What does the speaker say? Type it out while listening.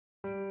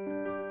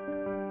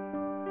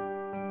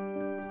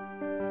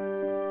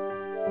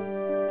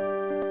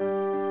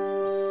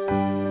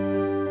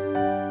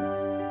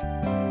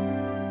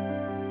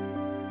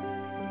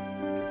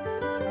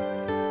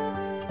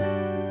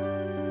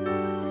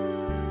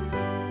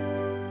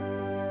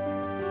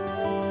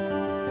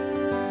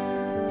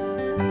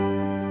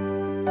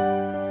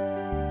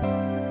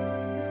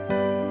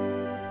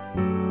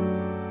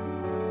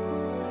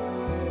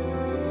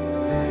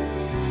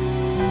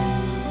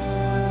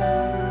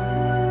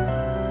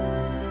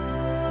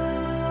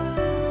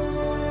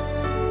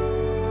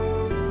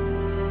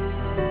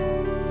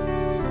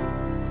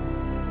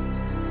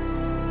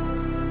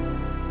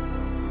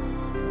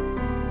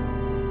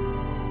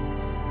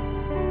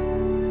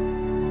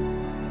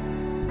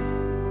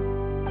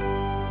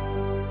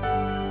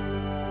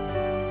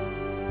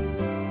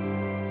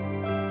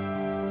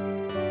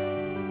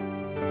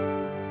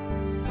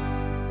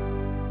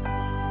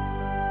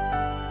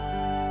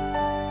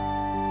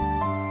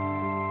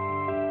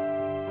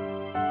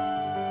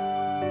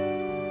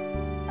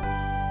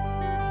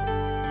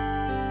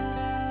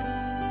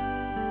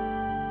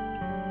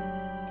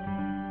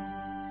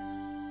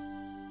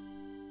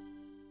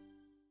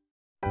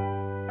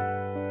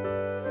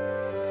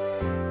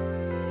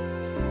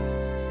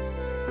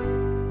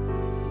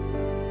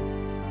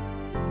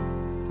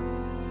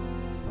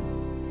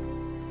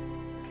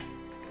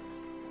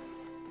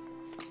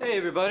Hey,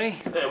 everybody.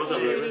 Hey, what's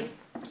up, Rudy?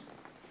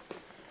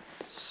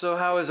 So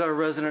how is our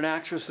resident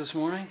actress this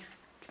morning?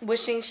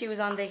 Wishing she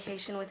was on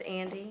vacation with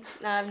Andy.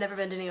 I've never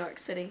been to New York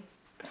City.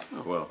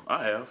 Oh, well,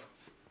 I have.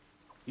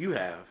 You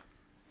have?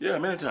 Yeah,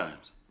 many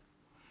times.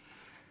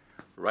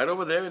 Right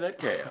over there in that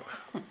cab.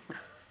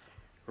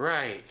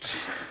 Right.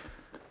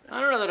 I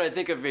don't know that I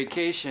think a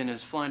vacation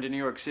is flying to New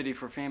York City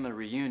for family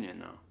reunion,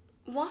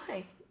 though.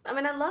 Why? I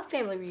mean, I love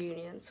family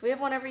reunions. We have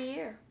one every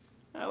year.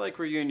 I like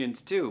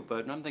reunions, too,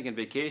 but I'm thinking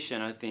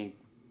vacation. I think,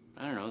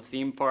 I don't know,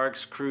 theme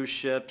parks, cruise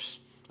ships,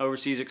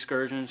 overseas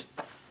excursions.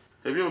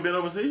 Have you ever been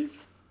overseas?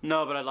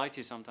 No, but I'd like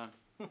to sometime.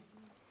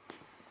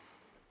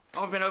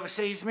 I've been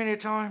overseas many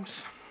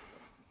times.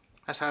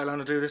 That's how I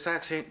learned to do this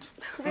accent.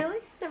 Really?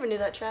 Never knew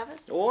that,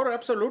 Travis. Oh,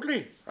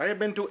 absolutely. I have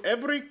been to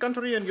every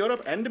country in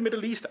Europe and the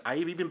Middle East.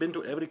 I've even been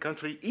to every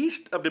country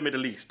east of the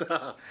Middle East.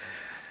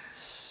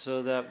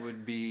 So that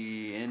would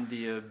be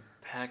India,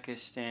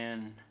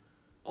 Pakistan.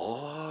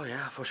 Oh,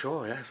 yeah, for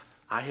sure, yes.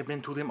 I have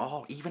been to them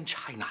all, even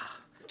China.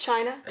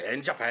 China?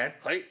 And Japan.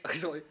 Hey,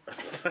 sorry.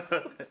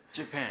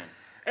 Japan.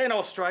 And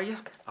Australia.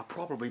 I've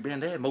probably been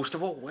there most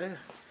of all. Well,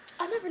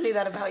 I never knew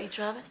that about you,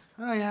 Travis.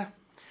 oh, yeah.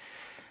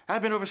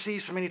 I've been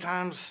overseas so many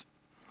times,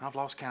 I've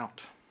lost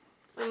count.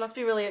 It must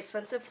be really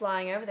expensive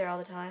flying over there all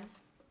the time.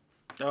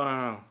 Oh,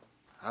 no.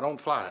 I don't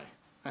fly.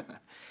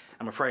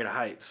 I'm afraid of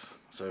heights,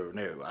 so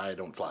no, I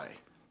don't fly.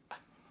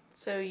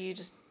 So you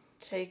just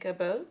take a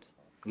boat?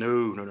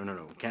 No.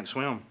 Can't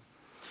swim.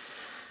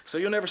 So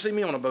you'll never see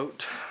me on a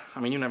boat.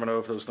 I mean, you never know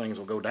if those things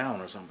will go down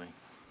or something.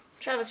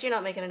 Travis, you're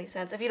not making any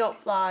sense. If you don't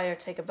fly or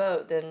take a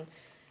boat, then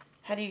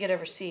how do you get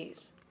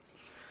overseas?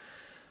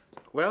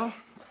 Well,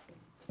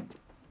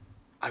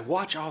 I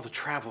watch all the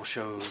travel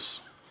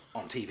shows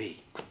on TV.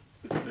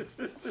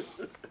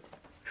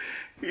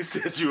 He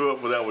set you up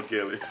for that one,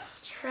 Kelly.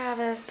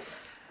 Travis.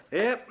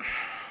 Yep,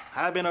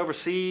 I've been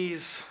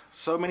overseas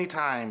so many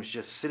times,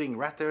 just sitting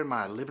right there in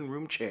my living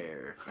room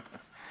chair.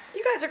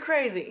 You guys are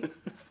crazy.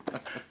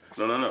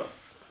 No.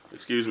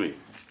 Excuse me.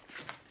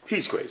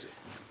 He's crazy.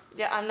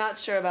 Yeah, I'm not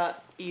sure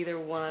about either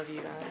one of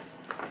you guys.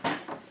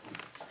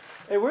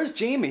 Hey, where's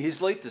Jamie? He's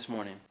late this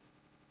morning.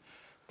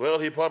 Well,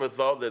 he probably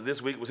thought that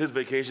this week was his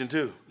vacation,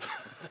 too.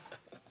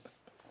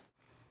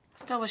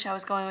 Still wish I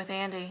was going with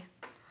Andy.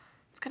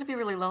 It's gonna be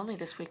really lonely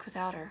this week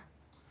without her.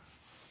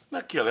 Now,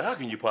 Kelly, how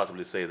can you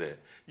possibly say that?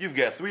 You've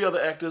got 3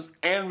 other actors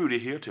and Rudy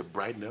here to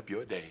brighten up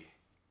your day.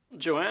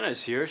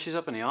 Johanna's here. She's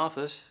up in the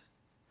office.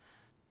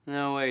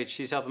 No, wait.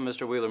 She's helping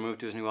Mr. Wheeler move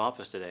to his new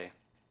office today.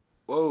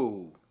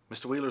 Whoa,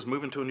 Mr. Wheeler's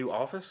moving to a new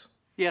office?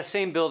 Yeah,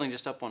 same building,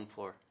 just up one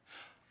floor.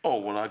 Oh,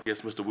 well, I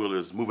guess Mr.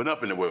 Wheeler's moving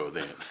up in the world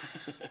then.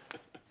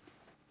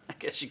 I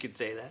guess you could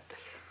say that.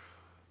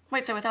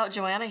 Wait, so without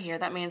Johanna here,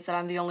 that means that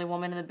I'm the only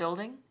woman in the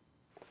building?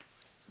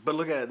 But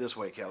look at it this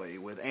way, Kelly.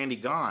 With Andy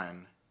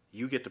gone,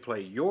 you get to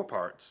play your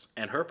parts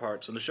and her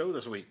parts in the show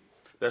this week.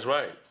 That's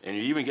right. And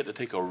you even get to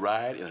take a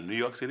ride in a New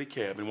York City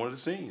cab in one of the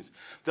scenes.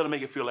 That'll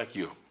make it feel like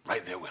you're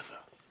right there with her.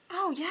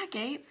 Oh, yeah,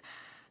 Gates.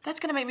 That's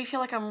gonna make me feel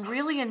like I'm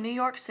really in New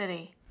York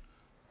City.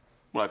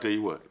 Well, I tell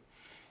you what.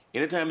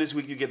 Anytime this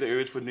week you get the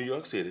urge for New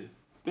York City,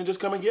 then just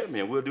come and get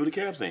me and we'll do the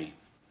cab scene.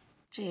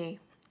 Gee,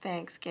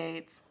 thanks,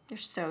 Gates. You're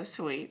so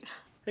sweet.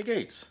 Hey,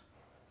 Gates,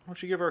 why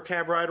don't you give her a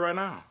cab ride right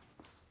now?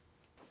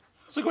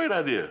 That's a great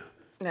idea.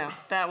 No,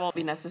 that won't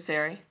be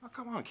necessary. Oh,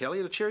 come on, Kelly,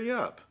 it'll cheer you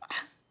up.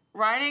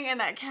 Riding in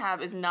that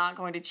cab is not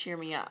going to cheer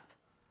me up.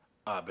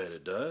 I bet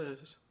it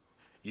does.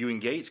 You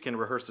and Gates can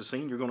rehearse the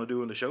scene you're going to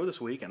do in the show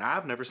this week, and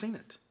I've never seen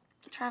it.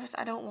 Travis,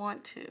 I don't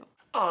want to.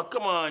 Oh,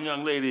 come on,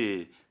 young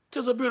lady.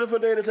 Tis a beautiful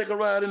day to take a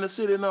ride in the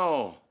city,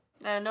 no.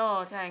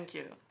 No, thank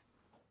you.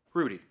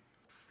 Rudy,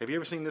 have you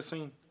ever seen this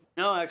scene?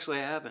 No, actually,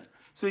 I haven't.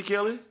 See,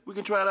 Kelly, we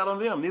can try it out on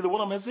them. Neither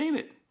one of them has seen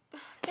it.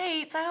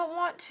 Gates, I don't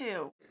want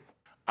to.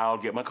 I'll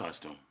get my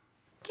costume.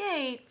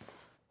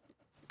 Gates.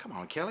 Come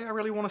on, Kelly, I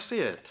really want to see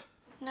it.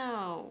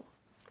 No.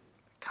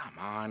 Come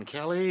on,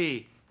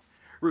 Kelly.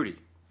 Rudy,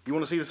 you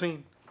want to see the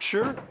scene?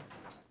 Sure.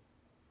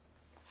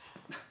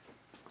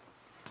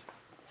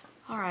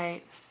 All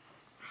right.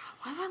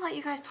 Why do I let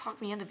you guys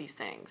talk me into these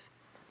things?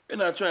 We're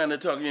not trying to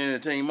talk you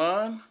into anything,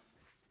 Mon.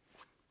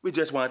 We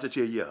just wanted to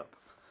cheer you up.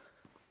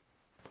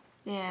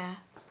 Yeah,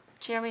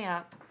 cheer me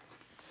up.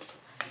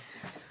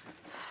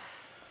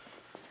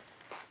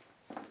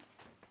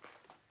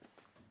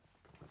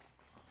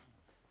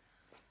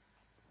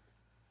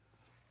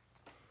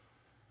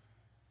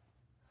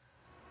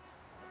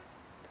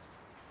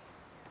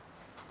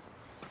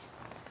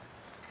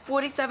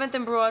 "47th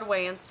and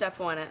Broadway and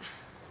step on it."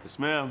 Yes,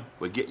 ma'am.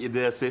 We'll get you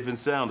there safe and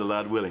sound, a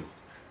lot willing.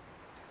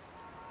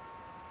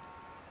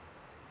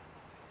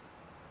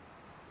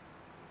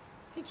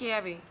 Hey,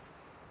 Gabby,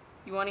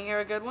 you want to hear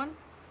a good one?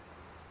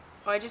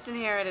 Oh, I just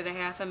inherited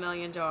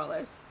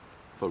 $500,000.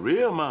 For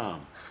real,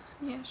 Mom?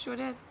 Yeah, sure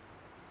did.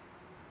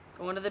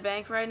 Going to the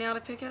bank right now to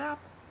pick it up.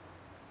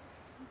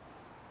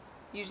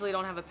 Usually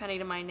don't have a penny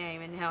to my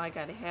name, and now I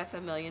got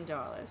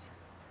 $500,000.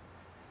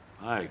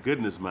 My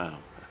goodness, Mom.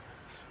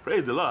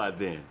 Praise the Lord,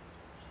 then.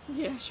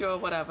 Yeah, sure,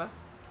 whatever.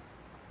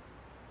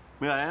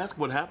 May I ask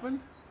what happened?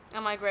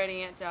 And my great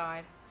aunt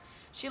died.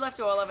 She left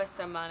all of us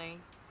some money.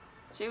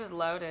 She was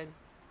loaded.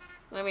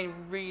 I mean,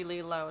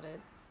 really loaded.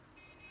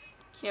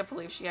 Can't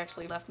believe she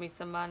actually left me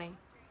some money.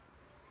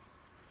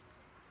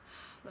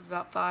 Lived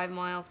about 5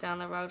 miles down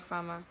the road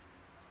from her.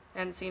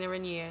 Hadn't seen her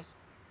in years.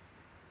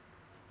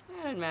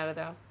 That didn't matter,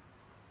 though.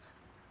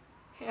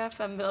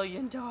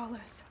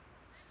 $500,000.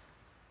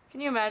 Can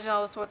you imagine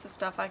all the sorts of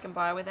stuff I can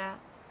buy with that?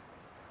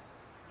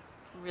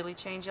 Can really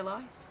change your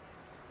life.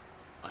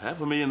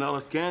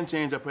 $500,000 can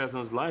change a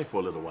person's life for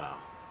a little while.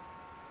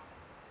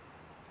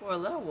 For a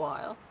little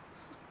while.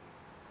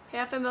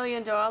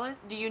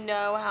 $500,000? Do you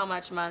know how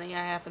much money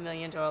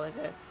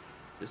 $500,000 is?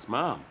 Yes,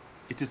 Mom.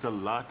 It is a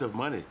lot of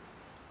money.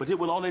 But it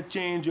will only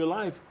change your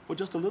life for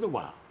just a little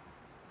while.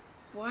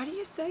 Why do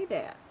you say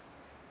that?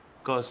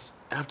 Because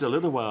after a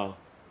little while,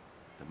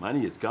 the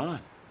money is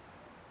gone.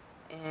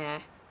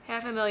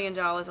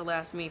 $500,000 will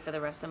last me for the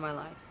rest of my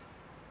life.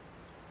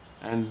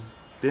 And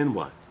then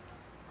what?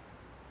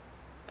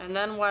 And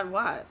then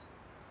what?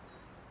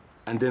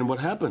 And then what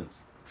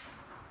happens?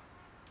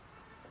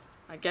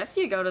 I guess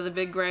you go to the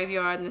big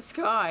graveyard in the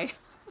sky.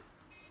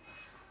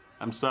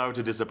 I'm sorry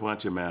to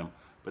disappoint you, ma'am,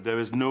 but there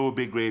is no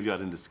big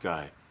graveyard in the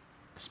sky,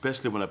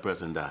 especially when a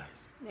person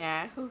dies.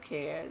 Nah, who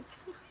cares?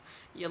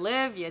 You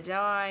live, you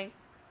die.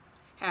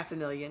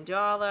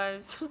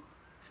 $500,000.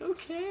 Who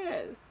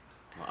cares?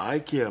 Well, I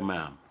care,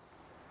 ma'am.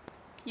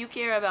 You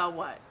care about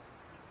what?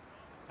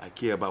 I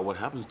care about what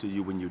happens to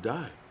you when you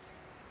die.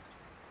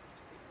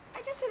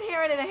 I just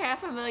inherited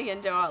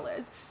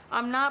 $500,000.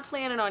 I'm not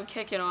planning on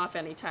kicking off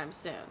anytime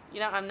soon. You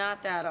know, I'm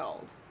not that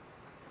old.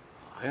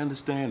 I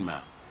understand,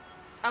 ma'am.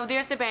 Oh,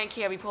 there's the bank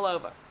here. We pull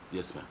over.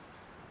 Yes, ma'am.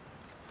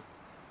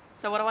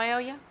 So what do I owe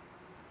you?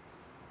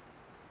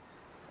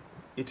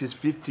 It is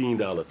 $15,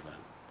 ma'am.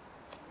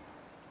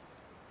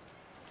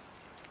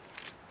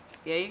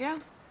 There you go.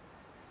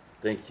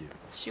 Thank you.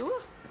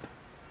 Sure.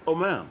 Oh,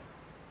 ma'am,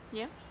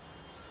 Yeah?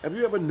 have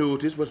you ever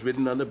noticed what's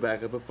written on the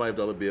back of a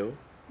 $5 bill?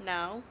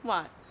 No.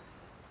 What?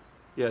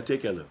 Yeah,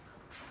 take a look.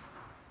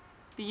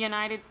 The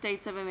United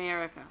States of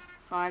America.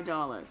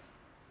 $5.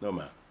 No,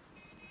 ma'am.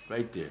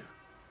 Right there.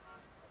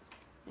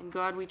 In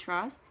God we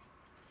trust?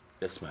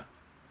 Yes, ma'am.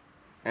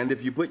 And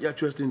if you put your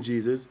trust in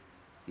Jesus,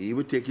 he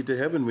will take you to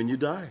heaven when you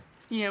die.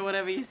 Yeah,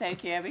 whatever you say,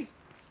 Cabby.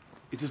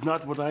 It is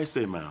not what I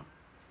say, ma'am.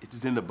 It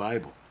is in the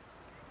Bible.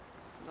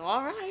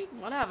 All right,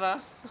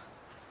 whatever.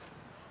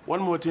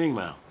 One more thing,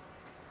 ma'am.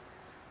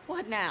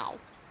 What now?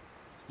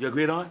 Your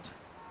great aunt?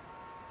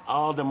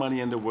 All the money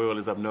in the world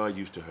is of no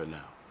use to her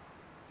now.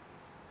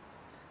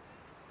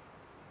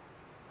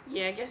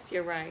 Yeah, I guess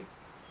you're right.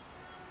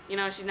 You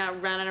know, she's not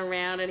running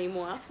around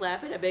anymore,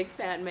 flapping a big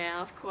fat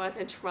mouth,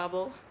 causing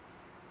trouble.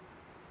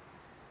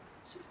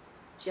 She's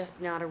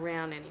just not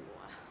around anymore.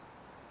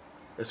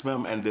 Yes,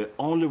 ma'am, and the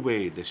only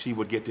way that she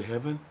would get to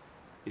heaven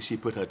is she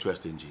put her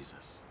trust in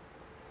Jesus.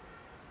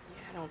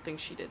 Yeah, I don't think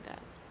she did that.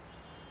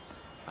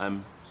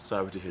 I'm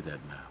sorry to hear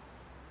that, ma'am.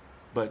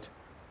 But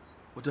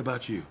what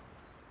about you?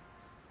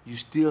 You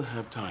still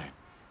have time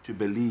to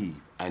believe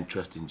and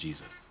trust in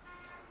Jesus.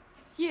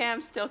 Yeah,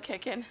 I'm still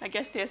kicking. I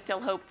guess there's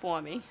still hope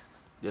for me.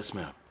 Yes,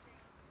 ma'am.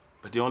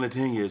 But the only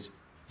thing is,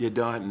 you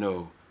don't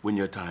know when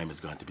your time is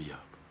going to be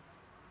up.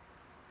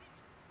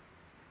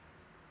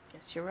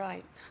 Guess you're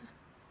right.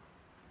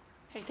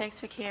 Hey, thanks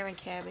for caring,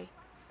 Cabby.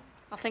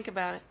 I'll think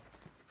about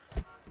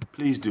it.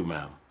 Please do,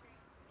 ma'am.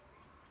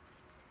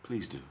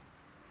 Please do.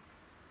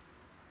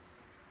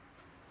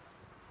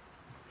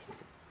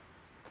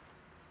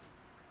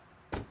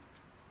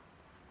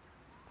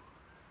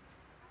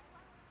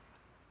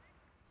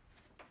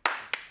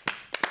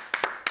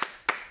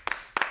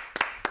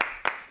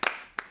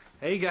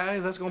 Hey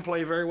guys, that's gonna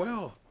play very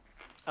well.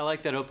 I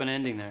like that open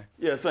ending there.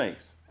 Yeah,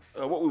 thanks.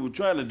 What we were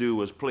trying to do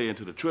was play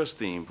into the trust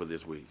theme for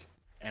this week.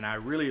 And I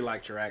really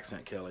liked your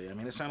accent, Kelly. I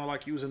mean, it sounded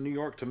like you was in New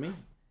York to me.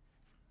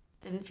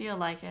 Didn't feel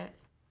like it.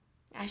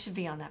 I should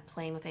be on that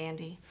plane with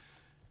Andi.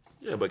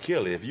 Yeah, but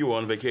Kelly, if you were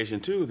on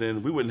vacation too,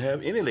 then we wouldn't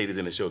have any ladies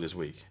in the show this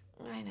week.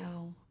 I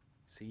know.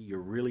 See, you're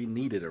really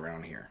needed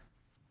around here.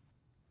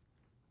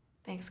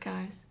 Thanks,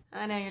 guys.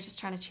 I know you're just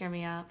trying to cheer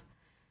me up.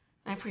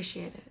 I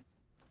appreciate it.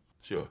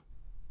 Sure.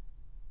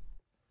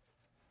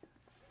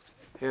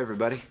 Hey,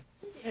 everybody.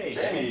 Hey,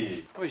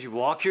 Jamie. Oh, did you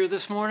walk here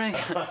this morning?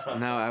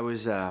 No, I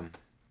was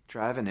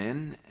driving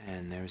in,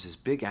 and there was this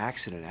big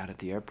accident out at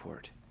the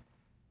airport.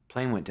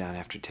 Plane went down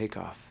after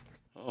takeoff.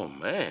 Oh,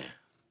 man.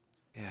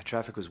 Yeah,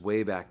 traffic was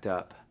way backed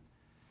up.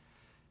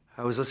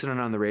 I was listening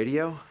on the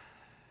radio.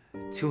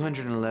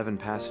 211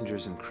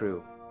 passengers and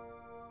crew.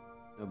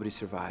 Nobody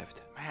survived.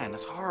 Man,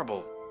 that's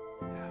horrible.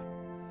 Yeah.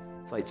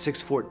 Flight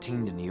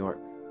 614 to New York.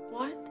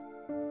 What?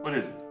 What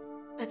is it?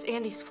 That's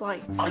Andy's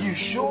flight. Are you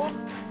sure?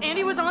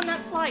 Andy was on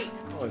that flight.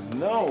 Oh,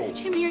 no.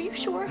 Jimmy, are you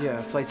sure?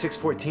 Yeah, flight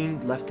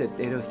 614 left at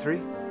 8:03.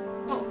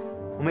 Oh,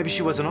 Well, maybe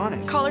she wasn't on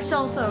it. call her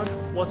cell phone.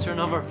 What's her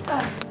number?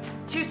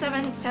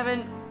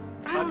 277.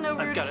 I don't know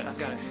where. I've got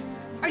it.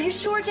 Are you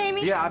sure,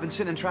 Jamie? Yeah, I've been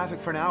sitting in traffic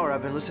for an hour.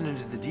 I've been listening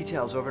to the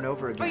details over and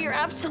over again. Oh, you're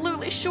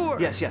absolutely sure?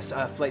 Yes.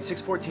 Flight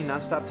 614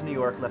 nonstop to New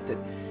York, left at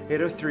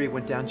 8:03,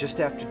 went down just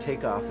after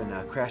takeoff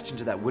and crashed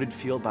into that wooded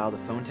field by all the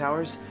phone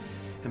towers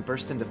and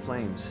burst into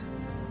flames.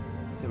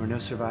 There were no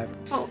survivors.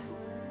 Oh.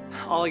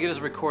 All I get is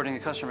a recording. The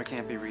customer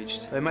can't be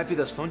reached. It might be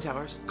those phone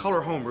towers. Call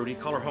her home, Rudy.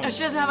 Call her home. No,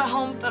 she doesn't have a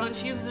home phone.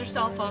 She uses her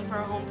cell phone for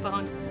a home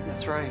phone.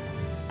 That's right.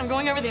 I'm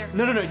going over there.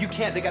 No, you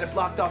can't. They got it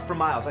blocked off for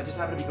miles. I just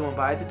happened to be going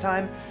by at the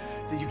time.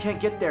 You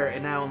can't get there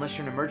now unless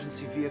you're an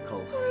emergency vehicle.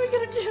 What are we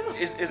gonna do?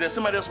 Is there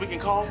somebody else we can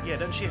call? Yeah,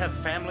 doesn't she have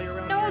family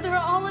around No, here? they're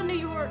all in New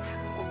York.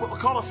 Well,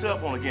 call her cell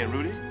phone again,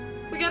 Rudy.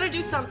 We gotta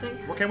do something.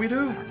 What can we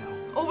do?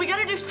 Oh, we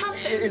gotta do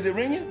something. Is it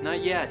ringing?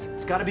 Not yet.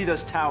 It's got to be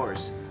those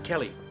towers.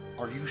 Kelly,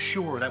 are you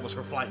sure that was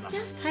her flight number?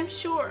 Yes, I'm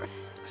sure.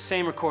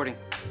 Same recording.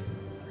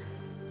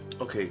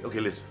 Okay,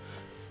 listen.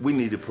 We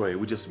need to pray.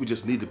 We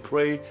just need to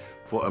pray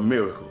for a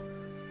miracle.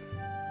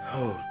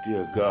 Oh,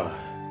 dear God.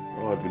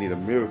 Lord, we need a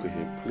miracle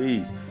here.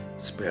 Please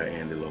spare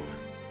Andy, Lord.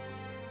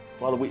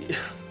 Father,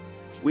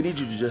 we need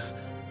you to just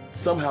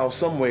somehow,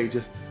 some way,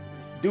 just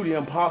do the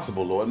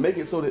impossible, Lord. Make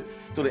it so that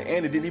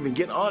Andy didn't even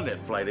get on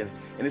that flight. And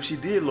if she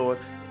did, Lord,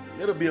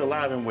 let her be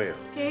alive and well.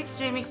 Gates,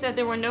 Jamie said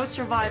there were no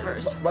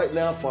survivors. Right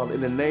now, Father,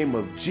 in the name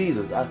of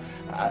Jesus,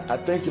 I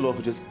thank you, Lord,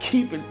 for just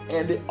keeping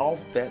Andy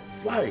off that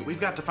flight. We've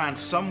got to find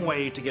some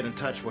way to get in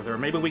touch with her.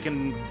 Maybe we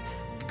can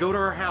go to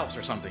her house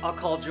or something. I'll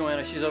call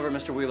Johanna. She's over at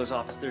Mr. Wheeler's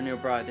office. They're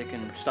nearby. They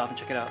can stop and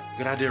check it out.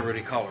 Good idea,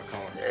 Rudy. Call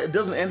her.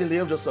 Doesn't Andy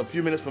live just a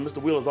few minutes from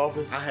Mr. Wheeler's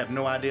office? I have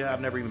no idea.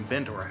 I've never even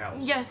been to her house.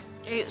 Yes,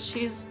 Gates,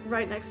 she's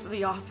right next to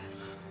the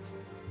office.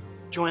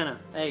 Johanna,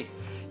 hey.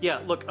 Yeah,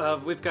 look,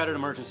 we've got an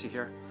emergency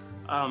here.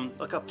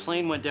 Look, a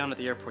plane went down at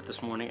the airport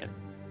this morning.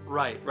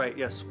 Right,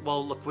 yes.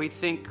 Well, look, we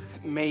think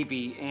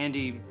maybe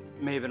Andy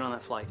may have been on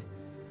that flight.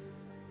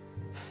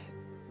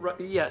 Right,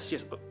 yes.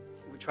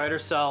 We tried her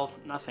cell,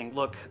 nothing.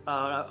 Look,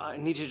 I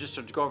need you just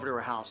to go over to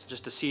her house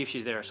just to see if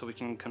she's there so we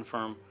can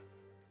confirm.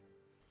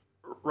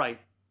 Right.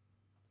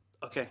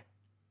 Okay.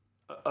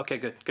 Okay,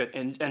 good.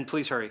 And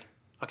please hurry.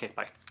 Okay,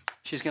 bye.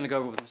 She's gonna go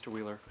over with Mr.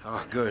 Wheeler.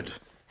 Oh, good.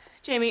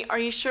 Jamie, are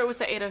you sure it was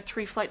the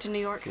 8:03 flight to New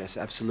York? Yes,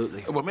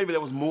 absolutely. Well, maybe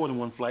there was more than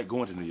one flight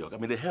going to New York. I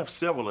mean, they have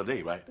several a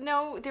day, right?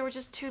 No, there were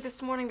just two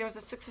this morning. There was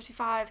a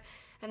 6:55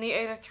 and the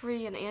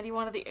 8:03, and Andy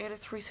wanted the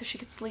 8:03 so she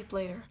could sleep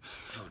later.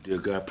 Oh, dear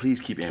God,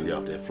 please keep Andy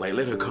off that flight.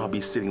 Let her car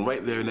be sitting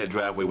right there in that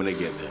driveway when they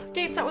get there.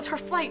 Gates, that was her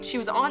flight. She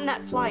was on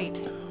that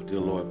flight. Oh,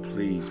 dear Lord,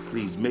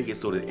 please make it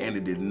so that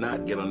Andy did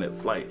not get on that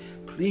flight.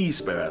 Please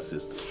spare our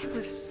sister. I can't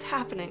believe this is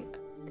happening.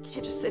 I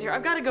can't just sit here.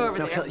 I've got to go over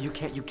No, there. Kelly, you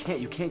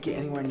can't get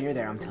anywhere near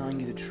there. I'm telling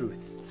you the truth.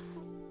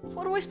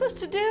 What are we supposed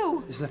to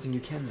do? There's nothing you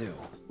can do.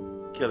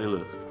 Kelly,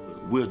 look,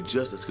 we're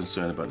just as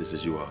concerned about this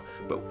as you are,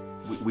 but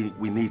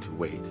we need to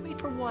wait. Wait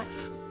for what?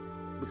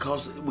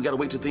 Because we gotta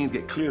wait till things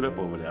get cleared up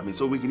over there. I mean,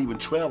 so we can even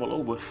travel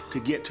over to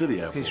get to the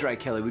airport. He's right,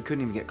 Kelly. We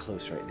couldn't even get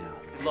close right now.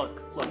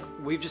 Look,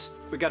 we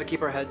got to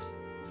keep our heads,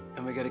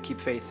 and we got to keep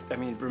faith. I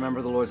mean,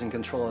 remember the Lord's in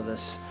control of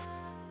this.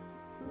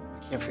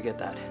 We can't forget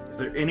that. Is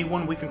there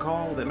anyone we can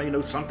call that may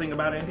know something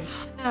about Andy?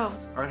 No,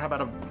 All right, how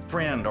about a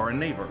friend or a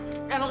neighbor?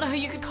 I don't know who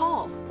you could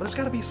call. Well, there's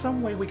got to be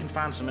some way we can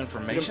find some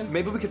information.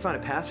 Maybe we could find a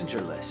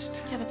passenger list.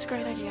 Yeah, that's a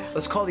great idea.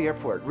 Let's call the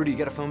airport. Rudy, you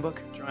got a phone book?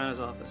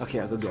 Johanna's office. Okay,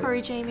 I'll go get it.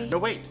 Hurry, Jamie. No,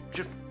 wait.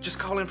 Just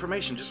call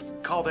information. Just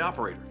call the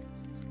operator.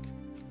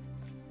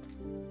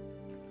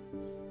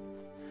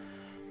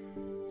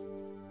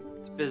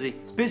 It's busy.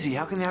 It's busy.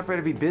 How can the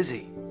operator be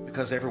busy?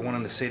 Because everyone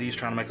in the city is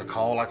trying to make a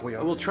call like we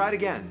are. We'll try it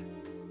again.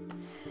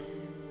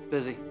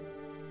 Busy.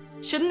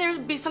 Shouldn't there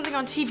be something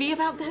on TV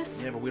about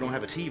this? Yeah, but we don't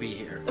have a TV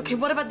here. Okay,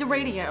 what about the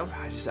radio?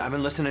 I've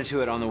been listening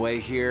to it on the way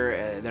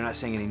here. They're not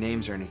saying any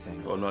names or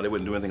anything. Oh, no, they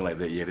wouldn't do anything like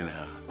that yet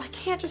anyhow. I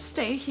can't just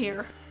stay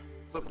here.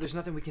 But there's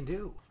nothing we can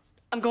do.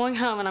 I'm going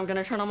home and I'm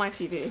gonna turn on my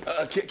TV.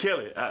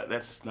 Kelly,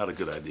 that's not a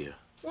good idea.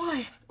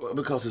 Why? Well,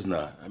 because it's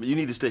not. I mean, you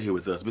need to stay here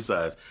with us.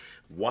 Besides,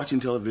 watching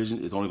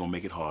television is only gonna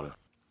make it harder.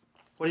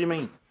 What do you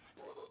mean?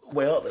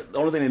 Well, the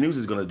only thing the news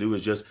is gonna do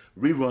is just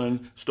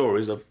rerun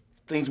stories of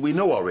things we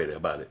know already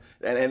about it,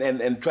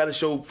 and try to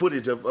show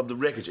footage of the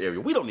wreckage area.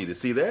 We don't need to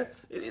see that.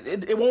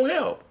 It won't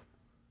help.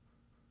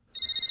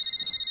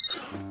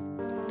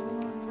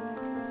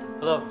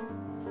 Hello,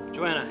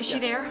 Johanna. Is she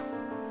there?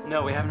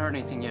 No, we haven't heard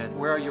anything yet.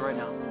 Where are you right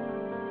now?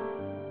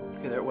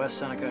 Okay, they're at West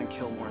Seneca and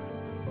Kilbourne.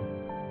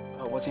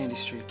 What's Andy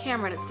Street?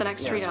 Cameron, it's the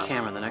next Yeah, street it's up.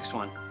 Cameron, the next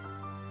one.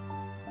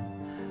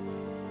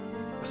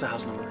 What's the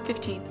house number?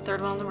 15,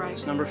 third one on the right.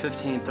 It's number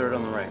 15, third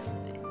on the right.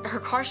 Her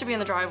car should be in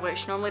the driveway.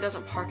 She normally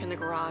doesn't park in the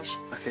garage.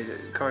 Okay, the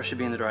car should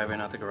be in the driveway,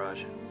 not the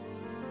garage.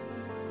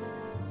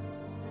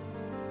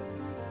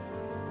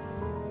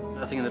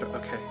 Nothing in the,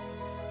 okay.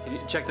 Can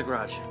you check the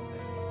garage?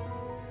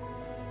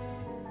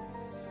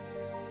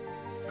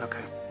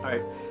 Okay, all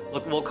right.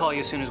 Look, we'll call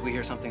you as soon as we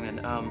hear something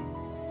then.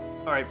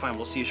 All right, fine,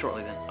 we'll see you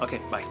shortly then. Okay,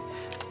 bye.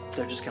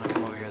 They're just gonna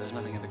come over here. There's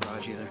nothing in the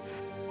garage either.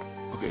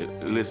 Okay,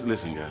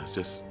 listen, guys.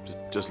 Just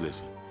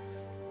listen.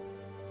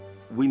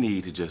 We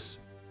need to just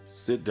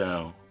sit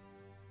down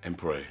and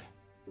pray.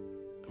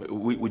 I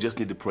mean, we just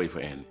need to pray for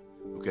Andy.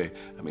 Okay?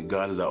 I mean,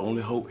 God is our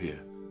only hope here.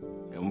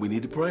 And we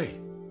need to pray.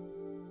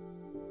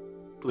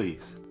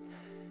 Please.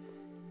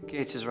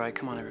 Gates is right.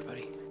 Come on,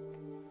 everybody.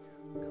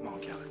 Come on,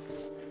 Kelly.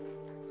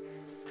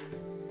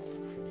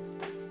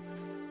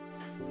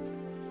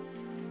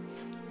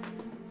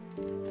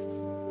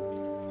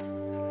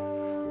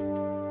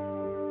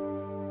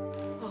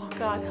 Oh,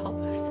 God,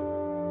 help us.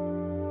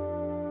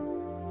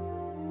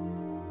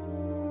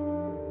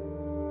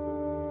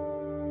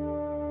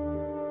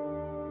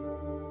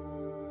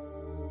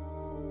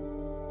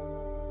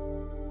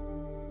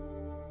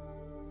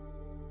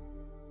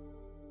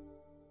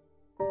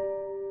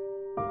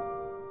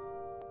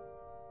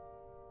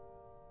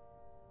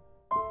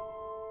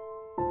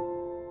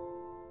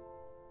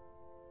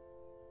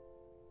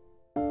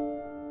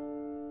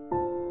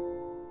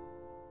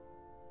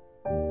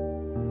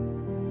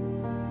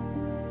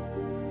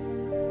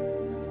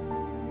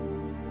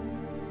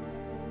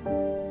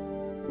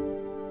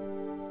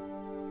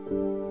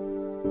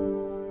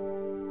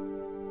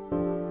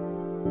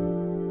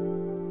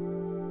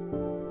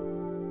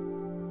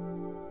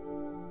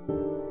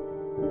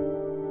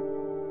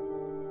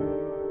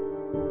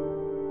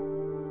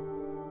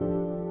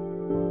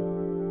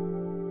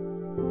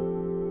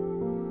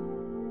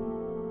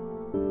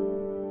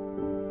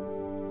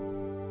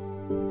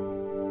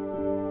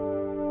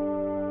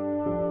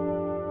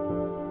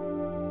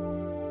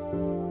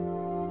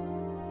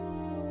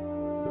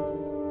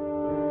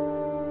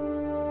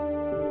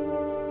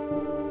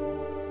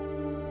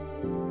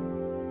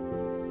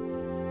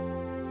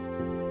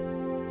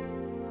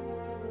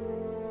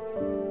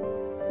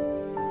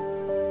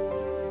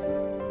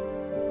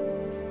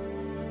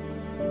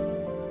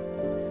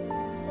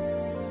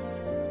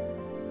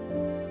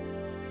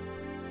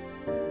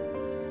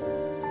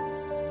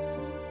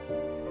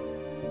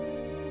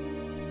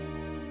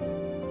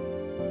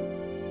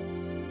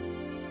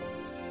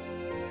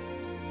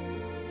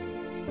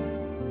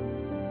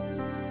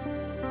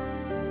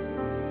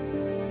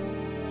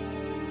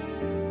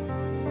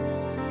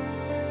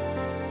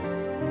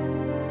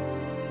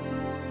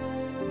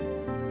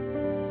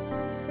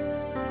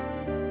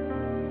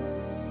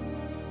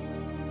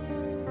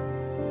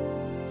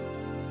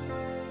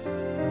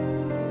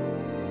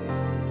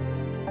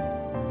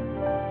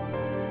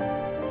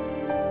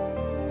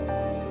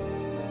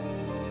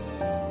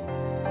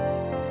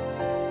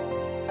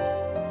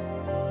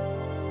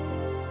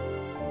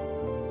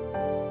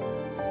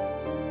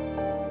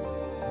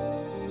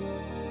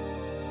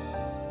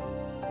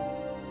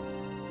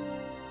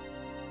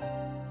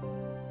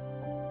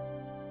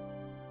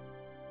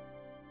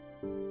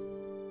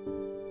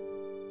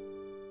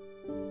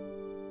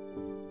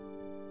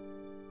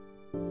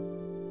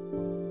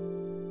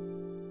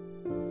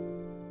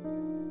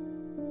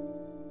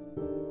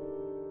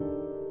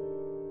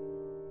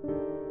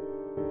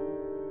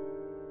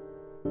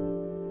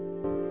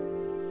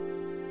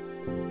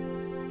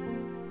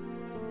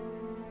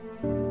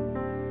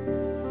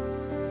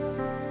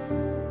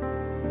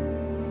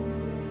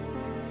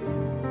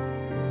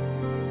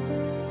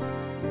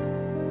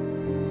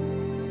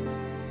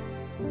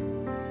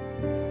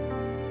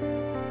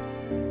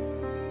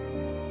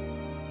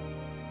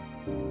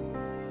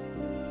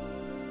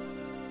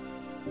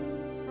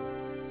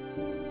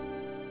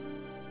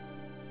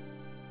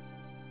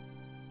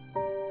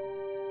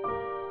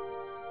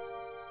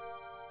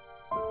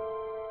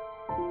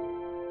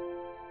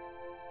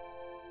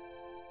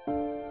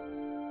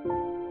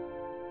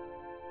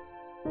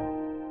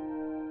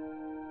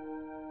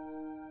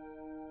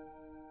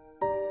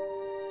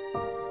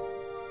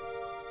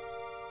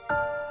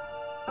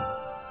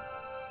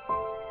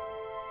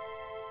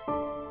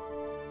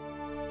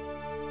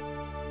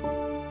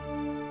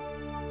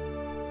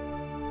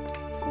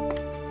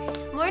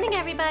 Morning,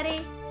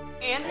 everybody.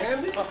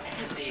 Andy? Oh,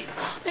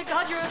 Thank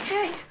God you're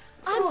okay.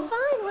 I'm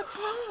fine. What's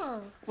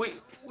wrong?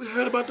 We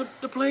heard about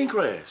the plane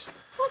crash.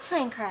 What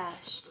plane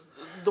crashed?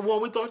 The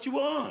one we thought you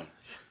were on.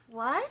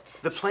 What?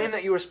 The plane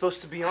that you were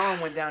supposed to be on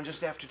went down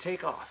just after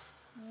takeoff.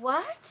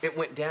 What? It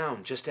went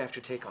down just after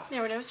takeoff.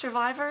 There were no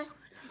survivors?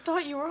 I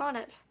thought you were on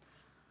it.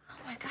 Oh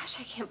my gosh,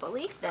 I can't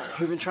believe this.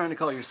 We've been trying to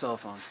call your cell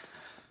phone.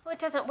 Well, it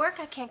doesn't work.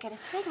 I can't get a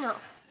signal.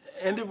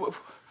 Andy,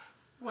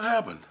 what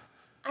happened?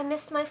 I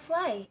missed my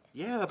flight.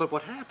 Yeah, but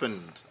what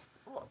happened?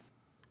 Well,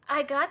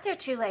 I got there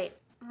too late.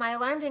 My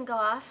alarm didn't go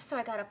off, so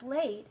I got up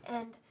late.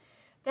 And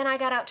then I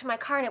got out to my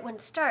car and it wouldn't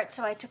start,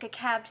 so I took a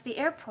cab to the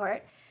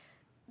airport.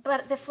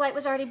 But the flight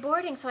was already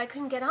boarding, so I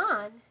couldn't get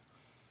on.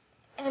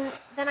 And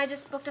then I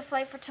just booked a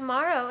flight for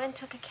tomorrow and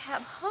took a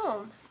cab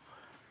home.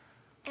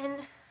 And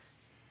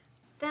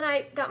then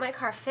I got my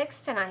car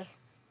fixed and I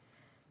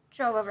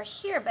drove over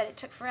here, but it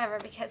took forever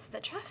because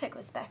the traffic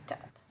was backed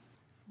up.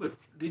 But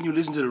didn't you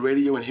listen to the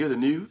radio and hear the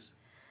news?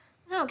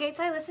 No, Gates,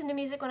 I listen to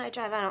music when I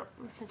drive. I don't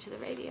listen to the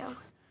radio.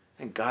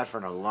 Thank God for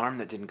an alarm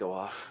that didn't go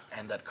off.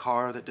 And that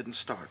car that didn't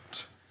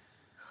start.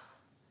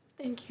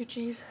 Thank you,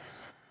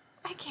 Jesus.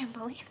 I can't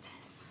believe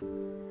this.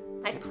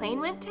 My plane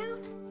went down?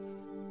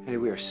 Eddie,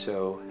 we are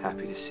so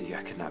happy to see you.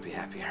 I could not be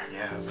happier.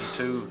 Yeah, me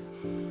too.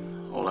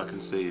 All I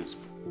can say is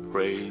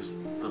praise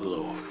the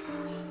Lord.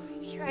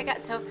 here I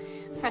got so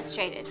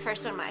frustrated.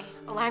 First when my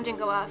alarm didn't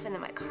go off and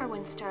then my car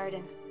wouldn't start,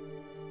 and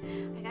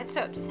I got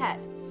so upset.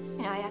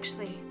 You know, I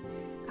actually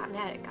got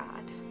mad at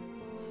God.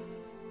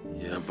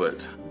 Yeah,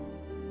 but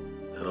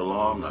that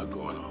alarm not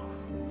going off.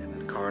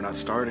 And the car not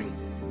starting.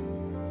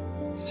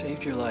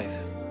 Saved your life.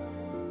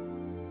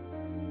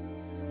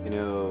 You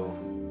know,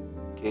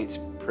 Gates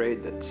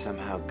prayed that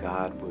somehow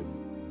God would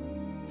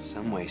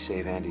some way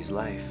save Andy's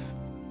life.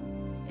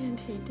 And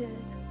he did.